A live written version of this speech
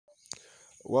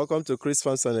Welcome to Chris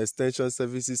Farms and Extension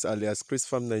Services alias Chris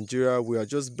Farm Nigeria. We are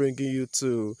just bringing you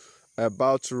to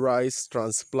about rice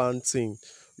transplanting.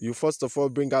 You first of all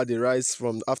bring out the rice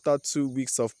from after 2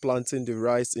 weeks of planting the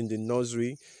rice in the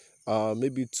nursery.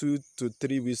 Maybe 2 to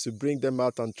 3 weeks, you bring them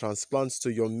out and transplant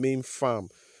to your main farm.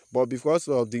 But because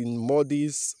of the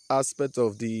muddy aspect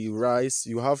of the rice,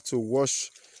 you have to wash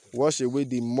away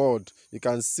the mud. You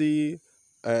can see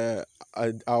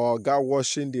our guy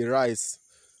washing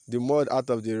the mud out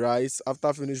of the rice.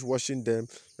 After finish washing them,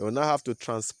 you will now have to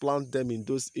transplant them in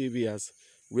those areas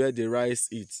where the rice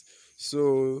is.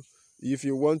 So if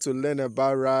you want to learn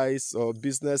about rice or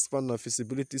business plan or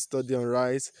feasibility study on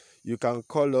rice, you can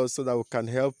call us so that we can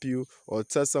help you, or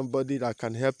tell somebody that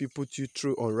can help you put you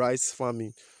through on rice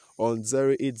farming on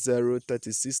 080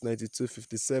 36 92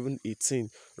 57 18.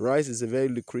 Rice is a very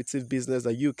lucrative business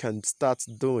that you can start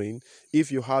doing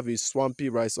if you have a swampy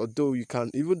rice. Although you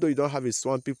can, even though you don't have a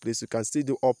swampy place, you can still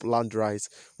do upland rice.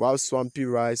 We have swampy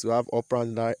rice, we have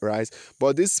upland rice,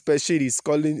 but this specialist is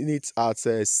calling it as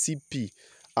CP,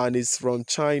 and it's from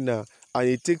China, and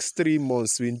it takes 3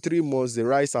 months. In 3 months the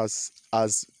rice has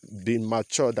been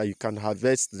matured that you can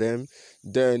harvest them.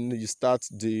 Then you start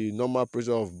the normal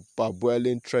process of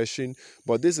parboiling, threshing,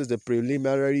 but this is the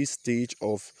preliminary stage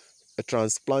of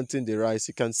transplanting the rice.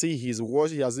 You can see he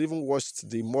has even washed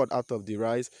the mud out of the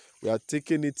rice. We are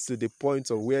taking it to the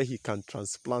point of where he can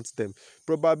transplant them.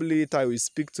 Probably later I will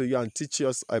speak to you and teach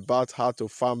us about how to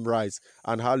farm rice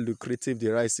and how lucrative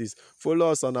the rice is.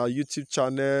 Follow us on our YouTube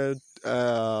channel,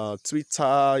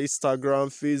 Twitter,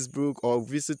 Instagram, Facebook, or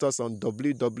visit us on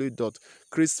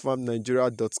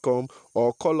www.chrisfarmnigeria.com,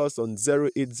 or call us on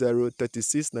 080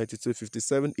 36 92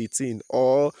 57 18.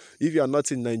 Or if you are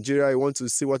not in Nigeria, you want to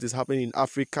see what is happening in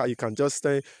Africa, you can just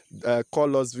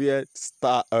call us via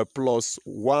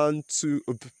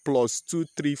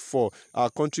 +234. Our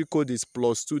country code is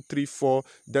 +234.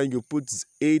 Then you put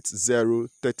 80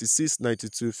 36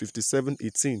 92 57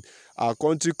 18. Our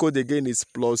country code again is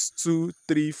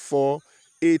 +234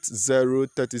 80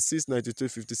 36 92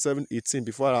 57 18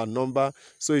 before our number.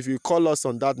 So if you call us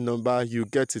on that number, you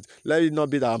get it. Let it not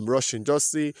be that I'm rushing.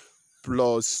 Just say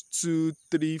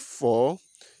 +234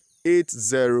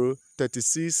 80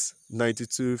 36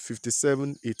 92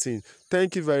 57 18.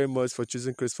 Thank you very much for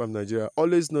choosing Chris Farm Nigeria.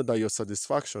 Always know that your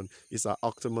satisfaction is our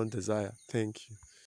optimum desire. Thank you.